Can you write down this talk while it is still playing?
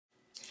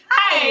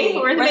Hey,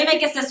 we're the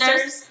Machos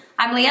Sisters.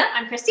 I'm Leah.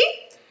 I'm Christy.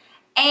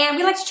 And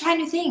we like to try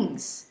new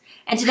things.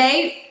 And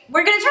today,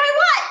 we're gonna try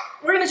what?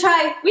 We're gonna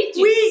try wheat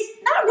juice.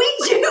 Not wheat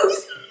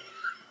juice.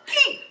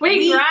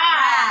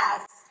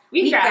 Wheatgrass.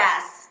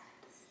 Wheatgrass.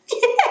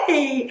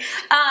 Yay.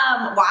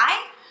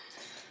 Why?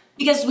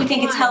 Because we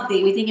think it's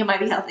healthy. We think it might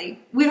be healthy.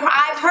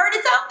 I've heard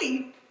it's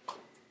healthy.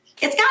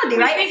 It's gotta be,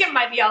 right? We think it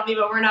might be healthy,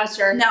 but we're not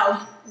sure.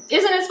 No.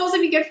 Isn't it supposed to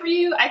be good for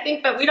you? I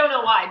think, but we don't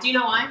know why. Do you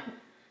know why?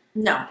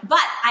 No.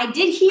 But I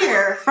did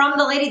hear from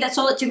the lady that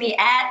sold it to me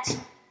at,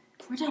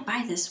 where did I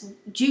buy this?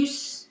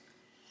 Juice.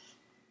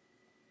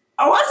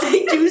 I want to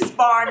say Juice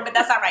Barn, but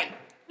that's not right.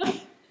 I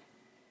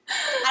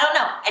don't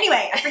know.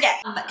 Anyway, I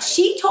forget.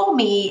 She told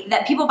me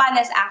that people buy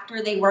this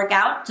after they work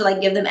out to like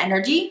give them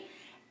energy.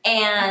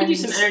 And I could use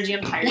some energy.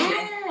 I'm tired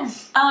today.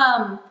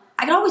 I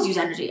can always use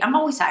energy. I'm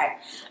always tired.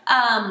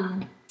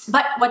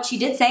 But what she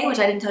did say, which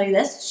I didn't tell you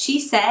this, she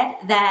said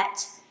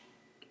that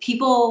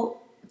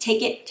people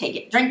take it,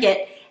 drink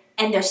it,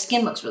 and their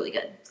skin looks really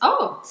good.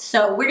 Oh.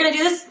 So we're going to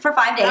do this for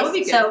 5 days. That would be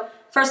good. So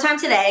first time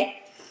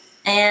today,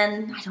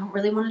 and I don't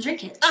really want to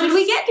drink it. Should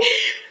we get,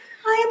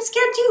 I am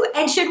scared too.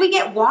 And should we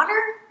get water?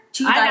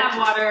 I have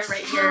water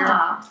right here.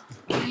 I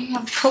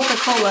have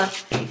Coca-Cola.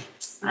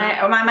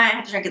 I might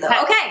have to drink it though.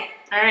 Okay.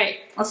 All right.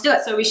 Let's do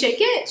it. So we shake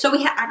it? So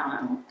I don't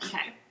know.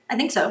 Okay. I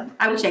think so.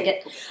 I would shake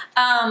it.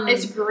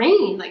 It's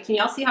green. Like, can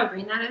y'all see how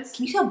green that is?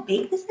 Can you see how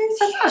big this is?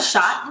 That's not a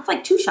shot. That's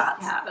like 2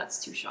 shots. Yeah,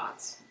 that's 2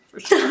 shots. For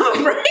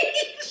sure.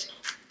 Right?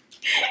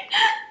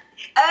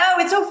 Oh,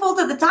 it's so full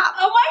to the top.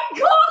 Oh my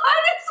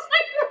God, it's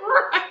like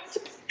right.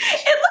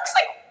 It looks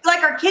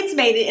like our kids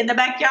made it in the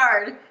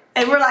backyard.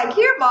 And we're like,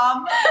 here,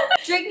 Mom,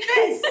 drink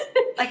this.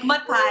 Like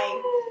mud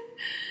pie.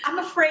 I'm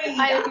afraid.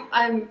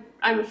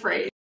 I'm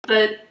afraid.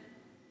 But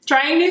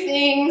trying new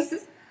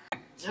things.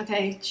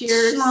 Okay,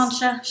 cheers.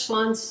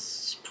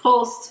 Schlanz.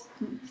 Prost.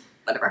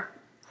 Whatever.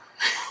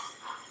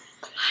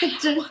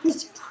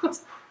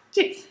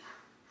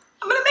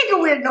 I'm gonna make a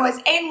weird noise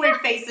and weird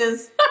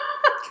faces.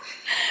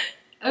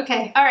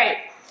 Okay, all right.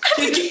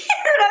 I'm scared.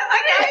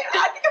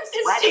 I think I'm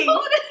sweating.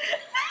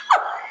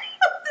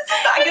 This is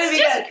not gonna be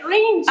good. It's just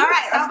green juice. All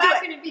right, let's do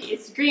it. Gonna be?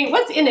 It's green.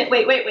 What's in it?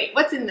 Wait.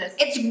 What's in this?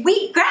 It's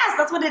wheat grass.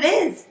 That's what it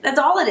is. That's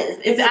all it is.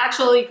 It's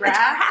actually grass?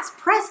 It's grass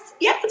pressed.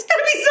 Yeah, it's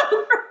gonna be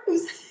so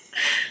gross.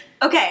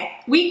 Okay.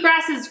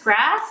 Wheatgrass is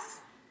grass?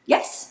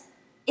 Yes.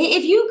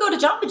 If you go to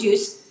Jamba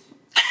Juice,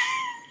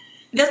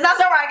 that's not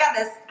where I got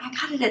this. I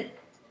got it at,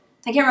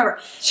 I can't remember.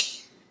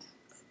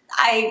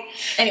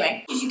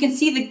 Anyway, you can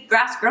see the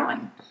grass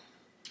growing.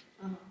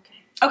 Oh,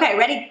 okay. Okay,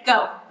 ready,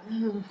 go.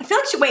 I feel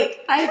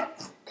like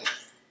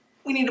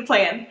we need a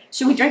plan.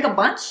 Should we drink a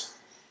bunch?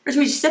 Or should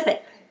we just sip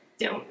it?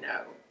 I don't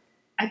know.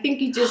 I think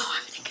you just...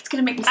 I think it's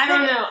gonna make me sick. I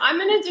don't know. I'm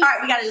gonna just... All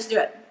right, we gotta just do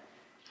it.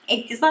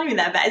 It's not even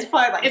that bad. It's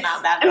probably like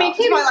not bad. I mean,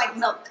 it's probably like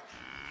milk.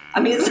 I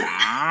mean, it's...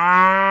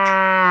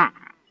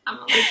 I'm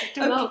allergic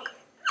to milk.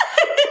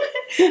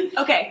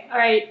 Okay. All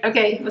right.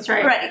 Okay. Let's try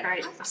it. Ready. All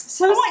right.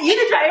 So I want you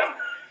to try it.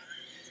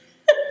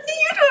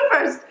 You do it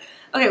first.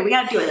 Okay, we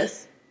gotta do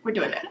this. We're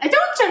doing it. I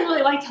don't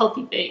generally like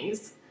healthy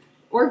things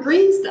or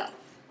green stuff.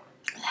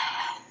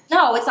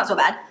 No, it's not so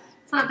bad.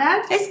 It's not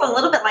bad? It tastes a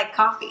little bit like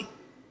coffee.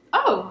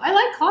 Oh, I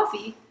like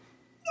coffee.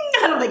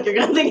 I don't think you're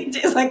gonna think it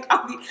tastes like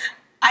coffee.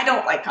 I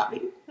don't like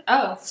coffee.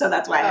 Oh. So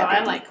that's why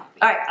I like coffee.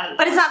 All right,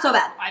 but it's not so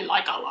bad. I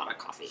like a lot of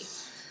coffee.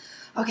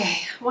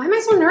 Okay. Why am I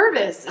so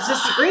nervous? It's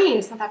just green.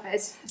 It's not that bad.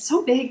 It's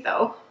so big,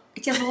 though.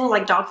 It tastes a little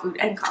like dog food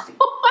and coffee.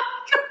 Oh my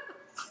God.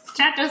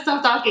 Chat, just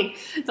stop talking.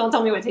 Don't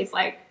tell me what it tastes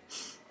like.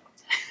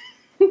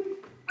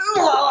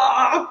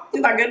 It's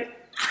not good.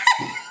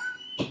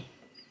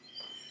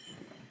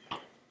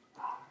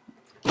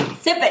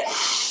 Sip it.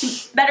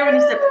 It's better when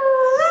you sip it.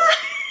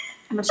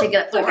 I'm gonna shake it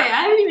up. Okay, I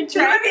haven't even You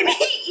tried. haven't even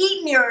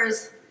eaten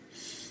yours.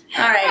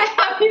 All right. I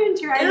haven't even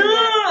tried it.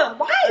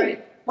 Why? Right.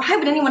 Why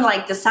would anyone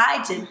like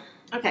decide to?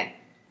 Okay.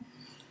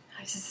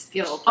 I just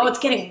feel. Oh, it's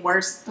getting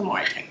worse the more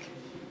I drink.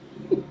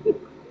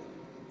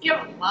 You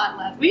have a lot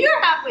left. We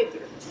are halfway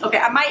through. Okay,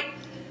 I might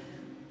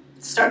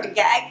start to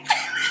gag.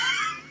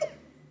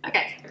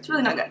 Okay. It's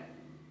really not good.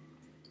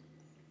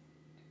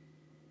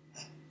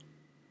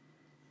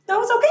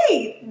 No, it's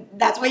okay.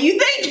 That's what you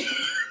think.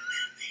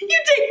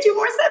 You take 2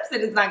 more sips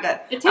and it's not good.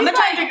 I'm gonna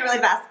try and drink it really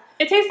fast.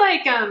 It tastes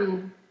like I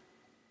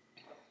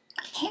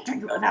can't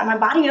drink it really fast. My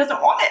body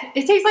doesn't want it.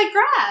 It tastes like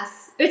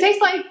grass. It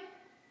tastes like.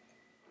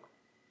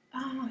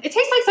 It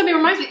tastes like something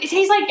reminds me. It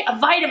tastes like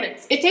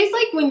vitamins. It tastes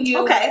like when you.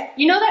 Okay.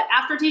 You know that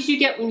aftertaste you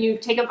get when you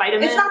take a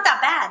vitamin. It's not that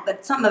bad,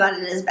 but something about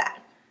it is bad.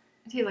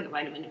 It tastes like a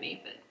vitamin to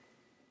me, but.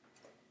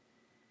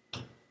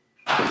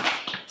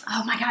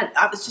 Oh my God,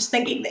 I was just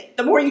thinking that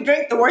the more you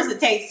drink, the worse it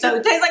tastes. So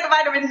it tastes like a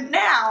vitamin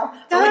now,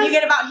 but when you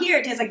get about here,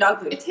 it tastes like dog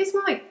food. It tastes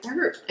more like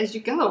dirt as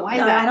you go. Why is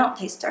No, that? I don't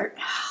taste dirt.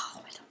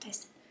 Oh, I don't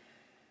taste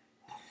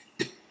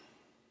it.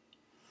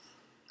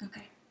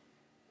 Okay.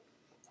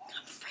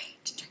 I'm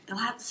afraid to drink the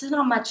last. This is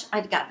how much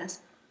I got this.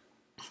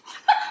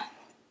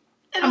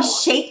 I'm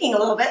shaking a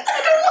little bit. I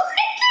don't like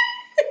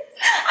it.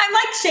 I'm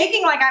like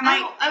shaking like I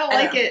might. I don't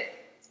like it.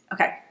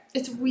 Okay.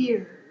 It's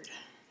weird.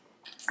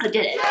 I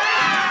did it.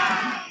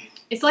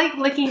 It's like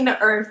licking the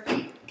earth.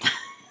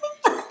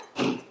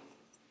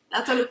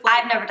 That's what it's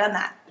like. I've never done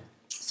that,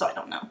 so I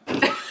don't know.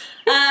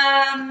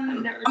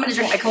 I'm gonna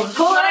drink my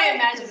Coca-Cola. What I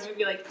imagine it would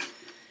be like.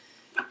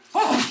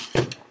 Oh,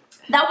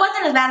 that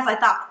wasn't as bad as I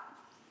thought.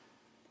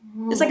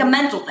 It's like a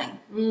mental thing.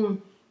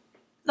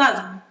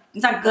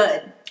 It's not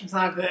good. It's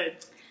not good.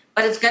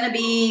 But it's gonna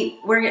be.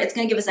 It's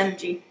gonna give us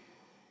energy.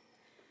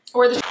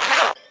 Or the.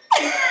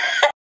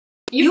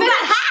 You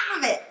got half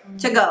of it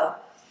to go.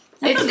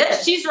 It's good.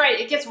 She's right.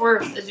 It gets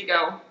worse as you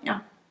go.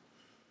 Yeah.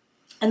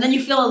 And then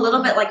you feel a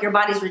little bit like your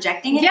body's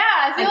rejecting it. Yeah,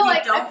 I feel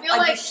like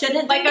you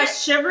shouldn't. Like a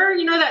shiver.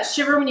 You know that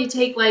shiver when you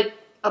take like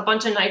a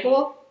bunch of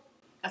NyQuil?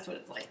 That's what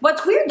it's like.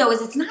 What's weird though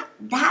is it's not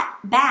that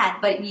bad,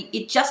 but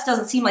it just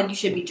doesn't seem like you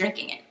should be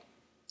drinking it.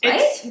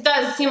 Right? It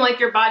does seem like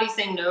your body's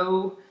saying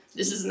no.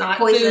 This is not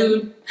Poison.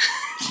 food.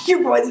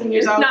 You're poisoning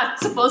yourself. You're not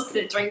supposed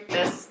to drink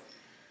this.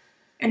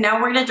 And now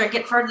we're gonna drink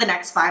it for the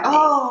next 5 days.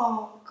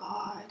 Oh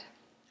God.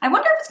 I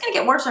wonder if it's gonna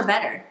get worse or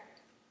better.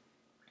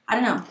 I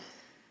don't know.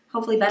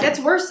 Hopefully better. It gets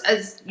worse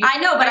as you, I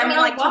know, but I mean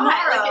like why.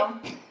 tomorrow.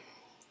 Like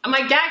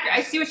my gag,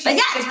 I see what she's But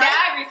yes, the right?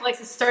 gag reflex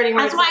is starting.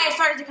 That's why I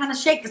started to kind of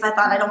shake because I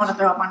thought I don't want to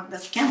throw up on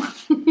this camera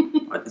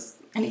or this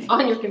anything.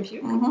 On your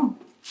computer.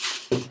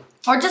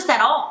 Or just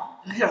at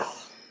all.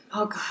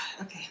 Oh God.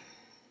 Okay.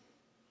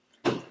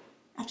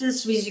 After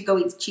this, we should go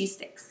eat cheese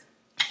sticks.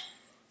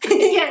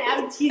 Yeah,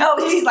 have cheese.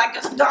 Oh, she's like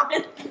just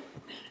darn.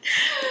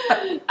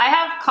 I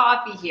have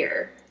coffee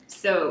here,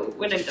 so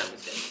when I'm done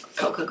with this,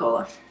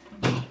 Coca-Cola.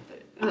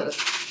 Ugh.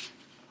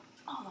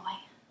 All the way.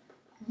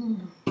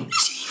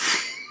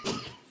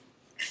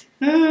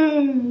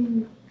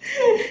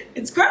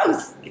 It's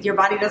gross. Your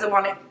body doesn't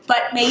want it,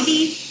 but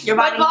maybe your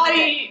My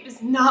body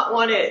does not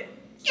want it.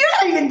 You're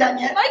not even done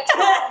yet. My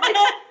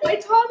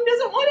tongue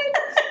doesn't want it.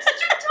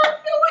 Your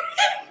tongue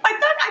My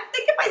tongue, I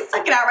think if I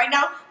suck it out right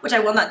now, which I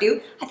will not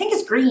do, I think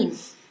it's green.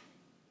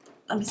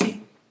 Let me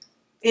see.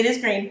 It is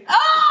green. Oh!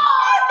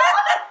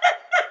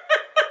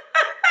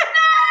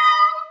 No!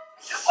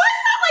 Why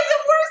is that like the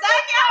worst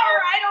thing ever?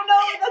 I don't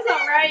know. That's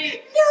not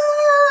right.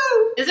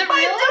 No! Is it My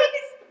really? tongue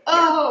is-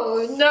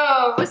 Oh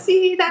no.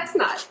 See, that's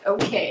not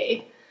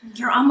okay.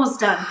 You're almost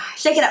done.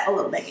 Shake it up a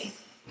little, Becky.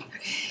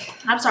 Okay.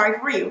 I'm sorry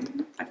for you.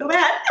 I feel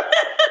bad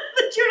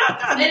that you're not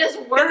done. It is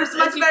worse It's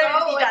much as you better to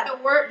go. be Like done.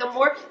 the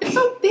more. It's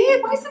so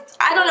big. Why is it?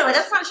 I don't know, but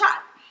that's not a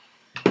shot.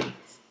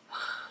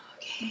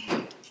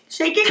 Okay.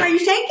 Shaking? Are you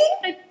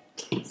shaking?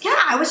 Yeah,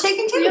 I was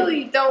shaking too.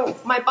 Really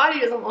don't. My body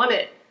doesn't want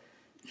it.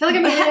 I feel like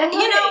I'm getting a headache.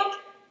 You know.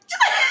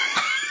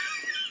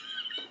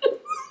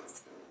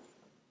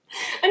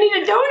 I need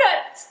a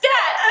donut.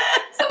 Stat.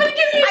 Somebody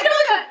give me a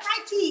donut.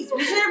 Fried cheese.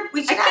 We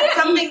should I have can't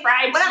something. eat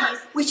fried Whatever. cheese.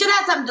 We should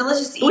have something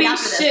delicious to eat We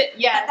after this. should.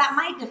 Yes. But that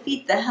might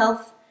defeat the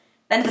health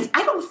benefits.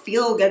 I don't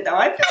feel good though.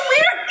 I feel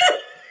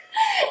weird.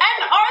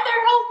 And are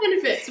there health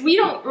benefits? We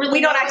don't really.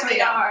 We don't know what actually they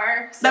know.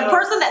 are. The So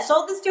person that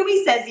sold this to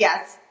me says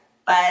yes.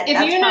 But if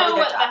that's you know probably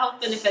their what the job.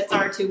 health benefits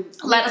are to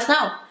Let us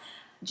know.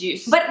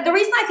 juice. But the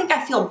reason I think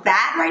I feel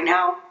bad right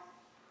now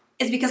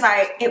is because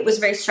it was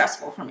very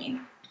stressful for me.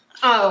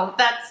 Oh,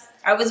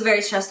 I was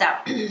very stressed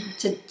out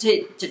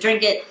to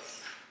drink it,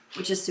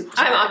 which is super.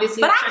 I'm sad.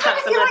 obviously But I stressed kind out,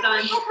 of so feel I'm like not my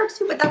done. head hurts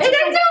too. But that's It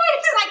just does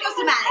like too.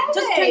 psychosomatic.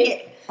 Just drink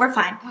it. We're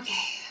fine. Okay.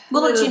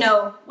 We'll let you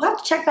know. We'll have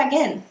to check back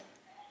in.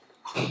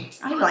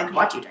 I would like to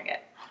watch you drink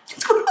it.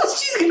 She's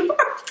gonna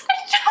barf.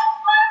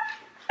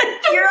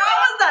 You're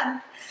almost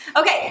done.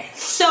 Okay,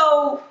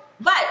 so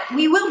but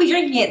we will be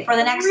drinking it for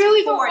the next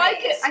really 4 don't like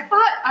days. it. I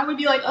thought I would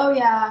be like, oh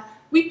yeah,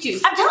 weak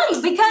juice. I'm telling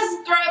you because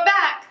Throw it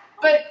back.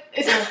 But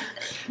it's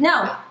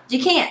no,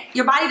 you can't.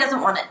 Your body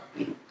doesn't want it.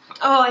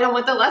 oh, I don't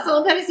want the less.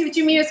 Let me see what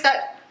you mean. It's got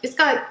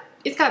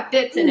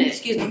bits in it.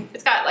 Excuse me.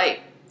 It's got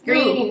like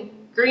green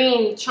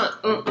chunk.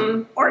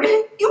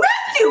 Organ. You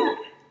have to.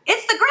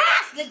 It's the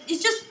grass.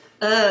 It's just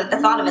the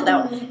thought of it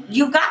though.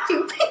 You've got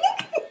to.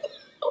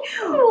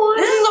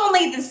 This is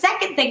only the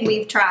second thing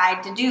we've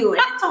tried to do,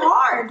 and it's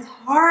hard. It's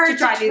hard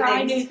to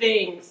try new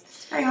things.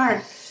 It's very hard.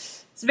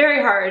 It's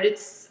very hard.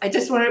 I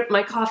just wanted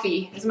my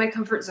coffee. It's my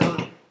comfort zone.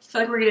 I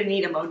feel like we're gonna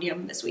need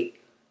Imodium this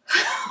week.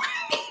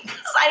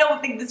 Because I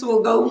don't think this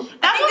will go.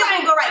 I think this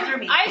will go right through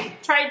me. I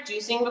tried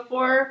juicing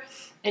before,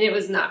 and it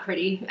was not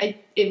pretty.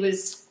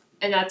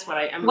 And that's what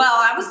I'm. Well,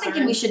 I was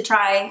thinking we should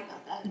try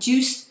about that.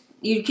 juice.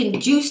 You can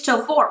juice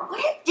till 4.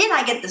 Where did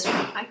I get this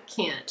from? I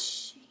can't.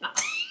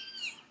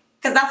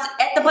 Because that's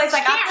at the place I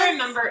got can't this.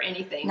 remember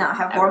anything. No, I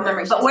have horrible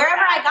memory. But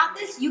wherever I got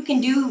this, you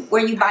can do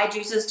where you buy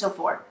juices till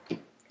 4,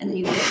 and then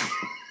you get it.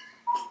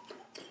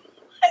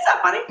 Is that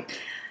funny?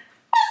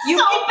 You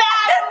so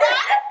bad.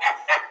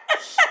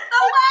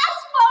 The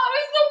last one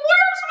is the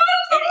worst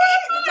one. It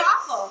is. It's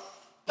awful.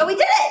 But we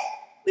did it.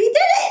 We did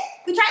it.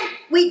 We tried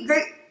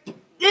Wheatgrass.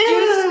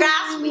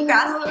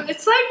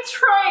 It's like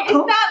trying. It's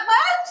not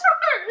much.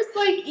 It's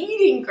like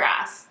eating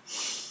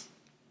grass.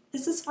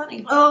 This is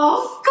funny.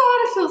 Oh God,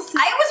 I feel sick. It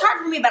was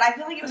hard for me, but I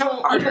feel like it was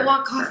harder. I don't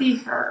want coffee.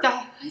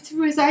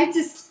 I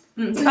just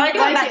So I do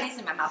have a bad taste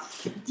in my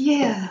mouth.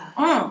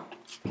 Yeah.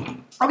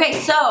 Okay,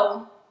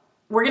 so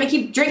we're gonna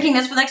keep drinking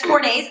this for the next 4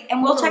 days,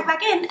 and we'll check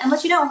back in and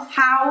let you know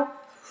how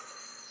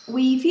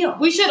we feel.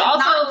 We should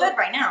also not good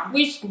right now.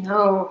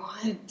 No,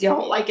 I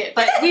don't like it.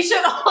 But we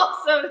should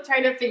also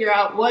try to figure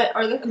out what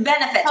are the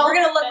benefits. We're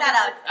gonna look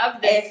that up.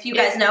 Of this. If you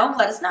guys know,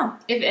 let us know.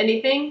 If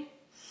anything.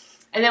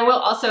 And then we'll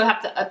also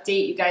have to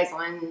update you guys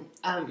on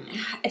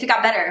if it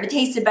got better, if it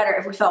tasted better,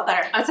 if we felt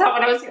better. That's not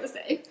what I was gonna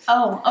say.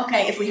 Oh,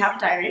 okay. If we have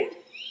diarrhea,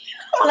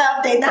 we'll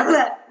update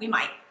that. We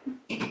might.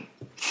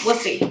 We'll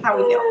see how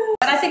we feel.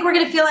 But I think we're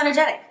gonna feel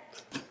energetic.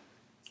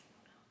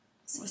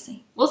 We'll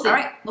see. We'll see. All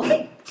right. We'll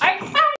see. All right. Bye.